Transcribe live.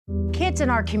Kids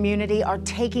in our community are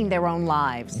taking their own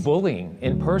lives. Bullying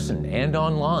in person and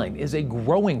online is a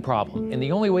growing problem, and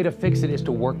the only way to fix it is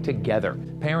to work together.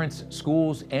 Parents,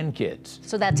 schools, and kids.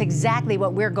 So that's exactly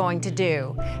what we're going to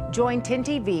do. Join 10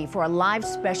 TV for a live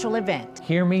special event.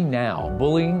 Hear Me Now,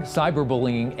 bullying,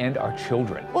 cyberbullying, and our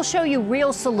children. We'll show you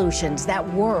real solutions that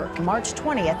work. March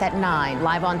 20th at 9,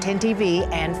 live on 10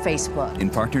 TV and Facebook.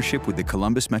 In partnership with the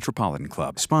Columbus Metropolitan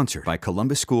Club, sponsored by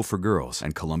Columbus School for Girls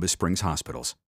and Columbus Springs Hospitals.